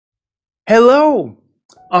Hello,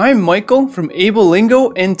 I'm Michael from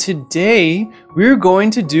AbleLingo, and today we're going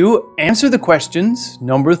to do Answer the Questions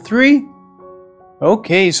number 3.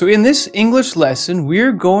 Okay, so in this English lesson,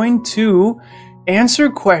 we're going to answer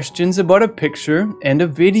questions about a picture and a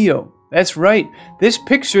video. That's right, this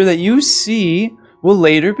picture that you see will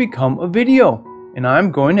later become a video, and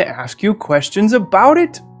I'm going to ask you questions about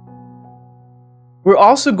it. We're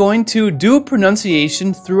also going to do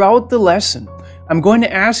pronunciation throughout the lesson. I'm going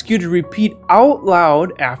to ask you to repeat out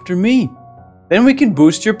loud after me. Then we can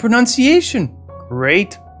boost your pronunciation.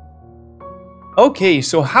 Great. Okay,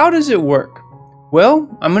 so how does it work? Well,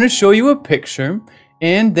 I'm going to show you a picture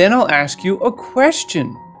and then I'll ask you a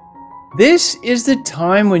question. This is the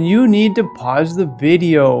time when you need to pause the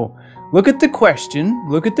video. Look at the question,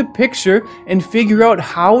 look at the picture, and figure out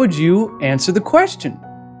how would you answer the question.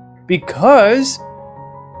 Because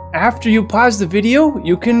after you pause the video,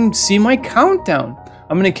 you can see my countdown.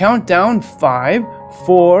 I'm going to count down 5,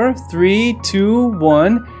 4, 3, 2,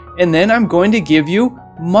 1, and then I'm going to give you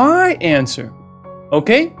my answer.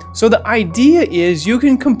 Okay? So the idea is you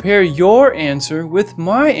can compare your answer with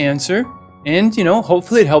my answer and,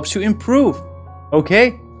 hopefully it helps you improve.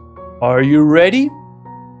 Okay? Are you ready?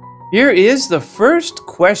 Here is the first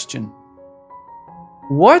question.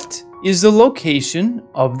 What is the location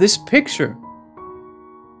of this picture?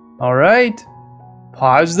 All right,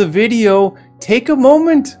 pause the video, take a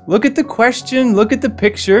moment, look at the question, look at the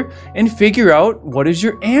picture, and figure out what is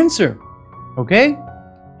your answer. Okay,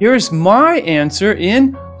 here's my answer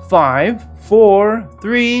in 5, 4,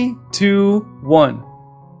 3, 2, 1.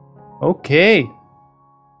 Okay,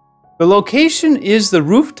 the location is the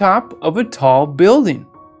rooftop of a tall building.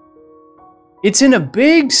 It's in a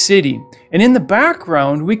big city, and in the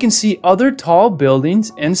background we can see other tall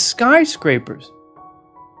buildings and skyscrapers.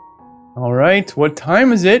 All right, what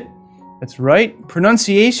time is it? That's right,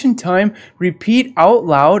 pronunciation time. Repeat out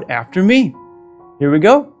loud after me. Here we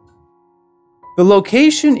go. The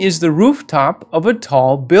location is the rooftop of a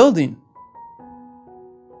tall building.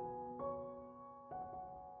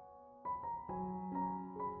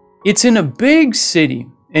 It's in a big city,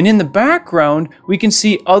 and in the background, we can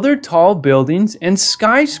see other tall buildings and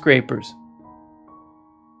skyscrapers.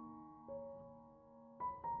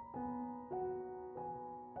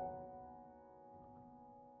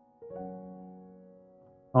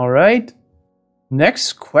 All right,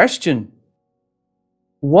 next question.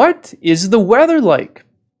 What is the weather like?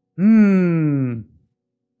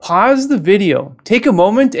 Pause the video, take a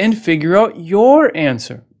moment and figure out your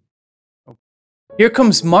answer. Here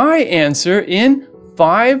comes my answer in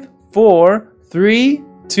 5, 4, 3,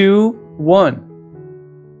 2, 1.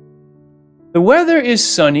 The weather is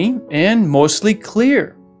sunny and mostly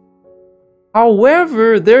clear.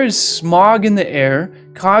 However, there is smog in the air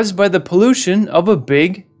caused by the pollution of a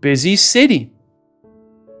big, busy city.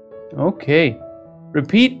 Okay,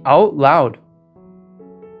 repeat out loud.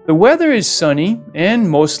 The weather is sunny and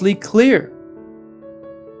mostly clear.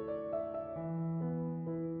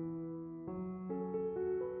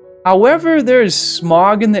 However, there is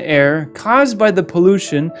smog in the air caused by the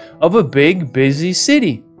pollution of a big, busy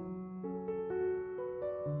city.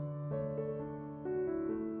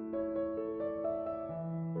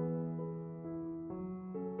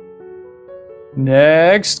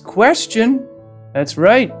 Next question. That's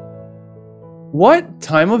right. What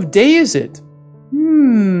time of day is it?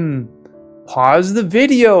 Pause the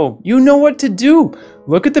video. You know what to do.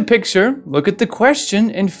 Look at the picture, look at the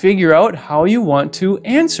question, and figure out how you want to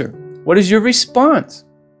answer. What is your response?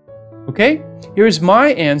 Okay, here's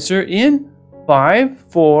my answer in 5,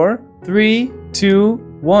 4, 3, 2,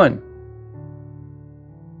 1.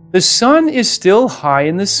 The sun is still high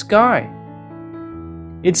in the sky.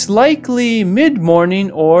 It's likely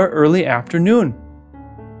mid-morning or early afternoon.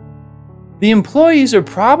 The employees are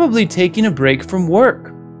probably taking a break from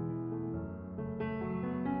work.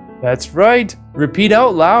 That's right. Repeat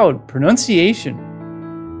out loud. Pronunciation.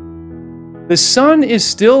 The sun is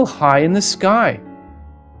still high in the sky.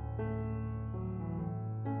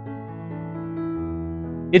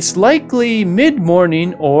 It's likely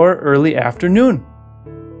mid-morning or early afternoon.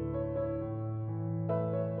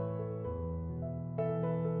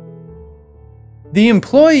 The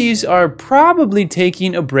employees are probably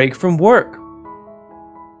taking a break from work.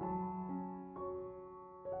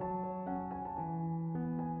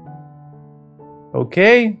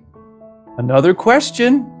 Okay, another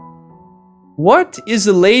question. What is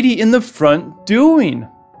the lady in the front doing?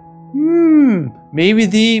 Maybe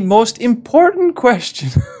the most important question.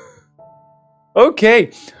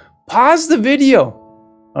 Okay, pause the video.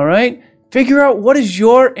 All right, figure out what is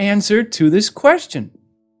your answer to this question.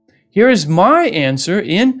 Here is my answer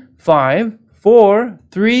in 5, 4,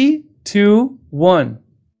 3, 2, 1.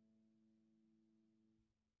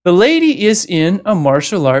 The lady is in a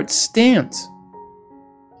martial arts stance.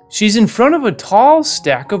 She's in front of a tall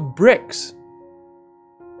stack of bricks.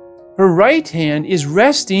 Her right hand is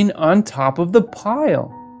resting on top of the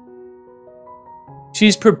pile.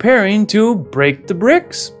 She's preparing to break the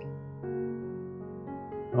bricks.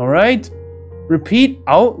 All right, repeat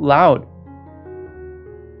out loud.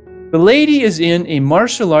 The lady is in a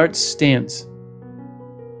martial arts stance.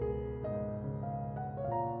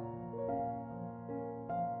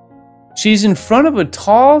 She's in front of a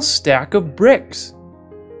tall stack of bricks.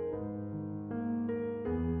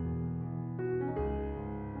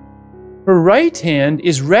 Her right hand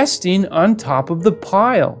is resting on top of the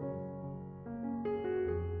pile.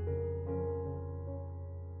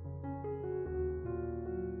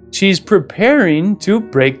 She's preparing to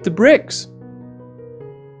break the bricks.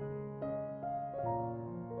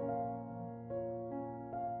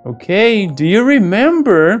 Okay, do you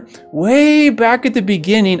remember way back at the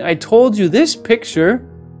beginning I told you this picture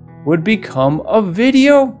would become a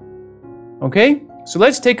video? Okay, so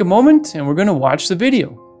let's take a moment and we're going to watch the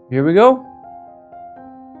video. Here we go.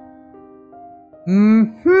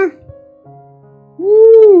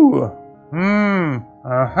 Woo.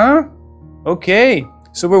 Okay,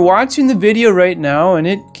 so we're watching the video right now and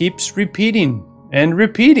it keeps repeating and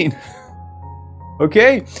repeating.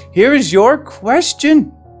 Okay, here is your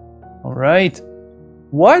question. All right,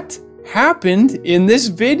 what happened in this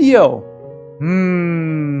video?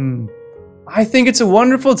 I think it's a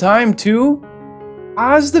wonderful time to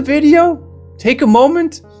pause the video, take a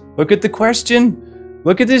moment, look at the question,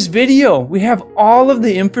 look at this video. We have all of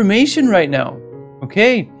the information right now.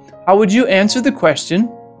 Okay, how would you answer the question,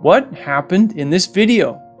 what happened in this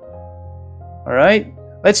video? All right,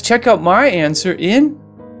 let's check out my answer in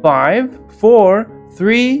 5, 4,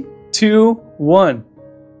 3, 2, 1.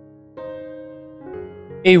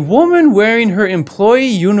 A woman wearing her employee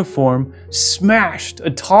uniform smashed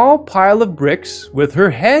a tall pile of bricks with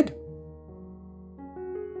her head.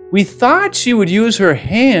 We thought she would use her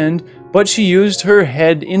hand, but she used her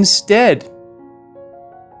head instead.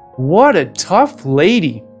 What a tough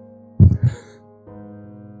lady.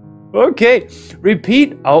 Okay,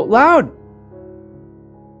 repeat out loud.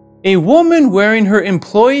 A woman wearing her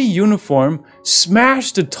employee uniform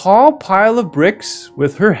smashed a tall pile of bricks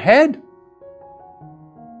with her head.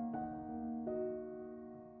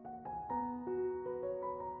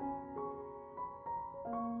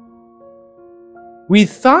 We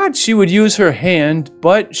thought she would use her hand,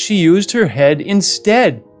 but she used her head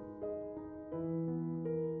instead.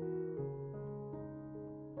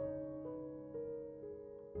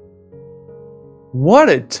 What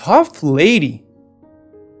a tough lady.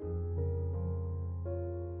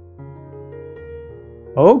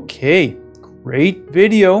 Okay, great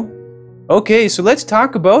video. Okay, so let's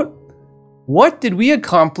talk about what did we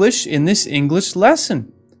accomplish in this English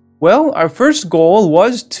lesson? Well, our first goal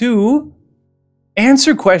was to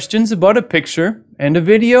answer questions about a picture and a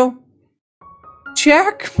video.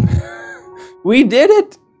 Check! We did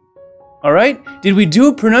it! All right, did we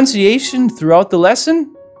do pronunciation throughout the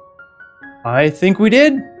lesson? I think we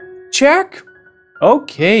did. Check!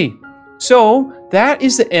 Okay, so that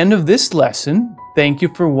is the end of this lesson. Thank you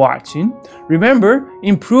for watching. Remember,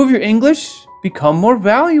 improve your English, become more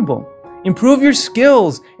valuable. Improve your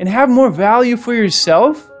skills and have more value for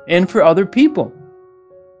yourself and for other people.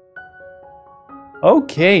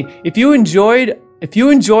 Okay, if you enjoy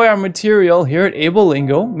our material here at Able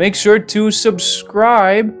Lingo, make sure to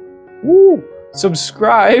subscribe.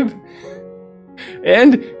 Subscribe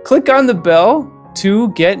and click on the bell to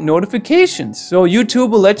get notifications. So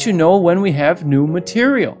YouTube will let you know when we have new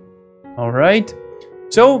material. All right.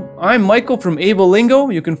 So I'm Michael from Able Lingo.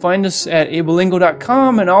 You can find us at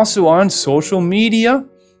ablelingo.com and also on social media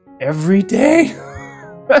every day.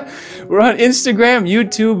 We're on Instagram,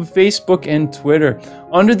 YouTube, Facebook, and Twitter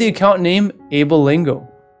under the account name Able Lingo.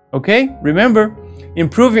 Okay? Remember,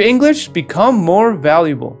 improve your English, become more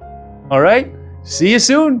valuable. All right? See you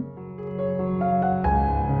soon.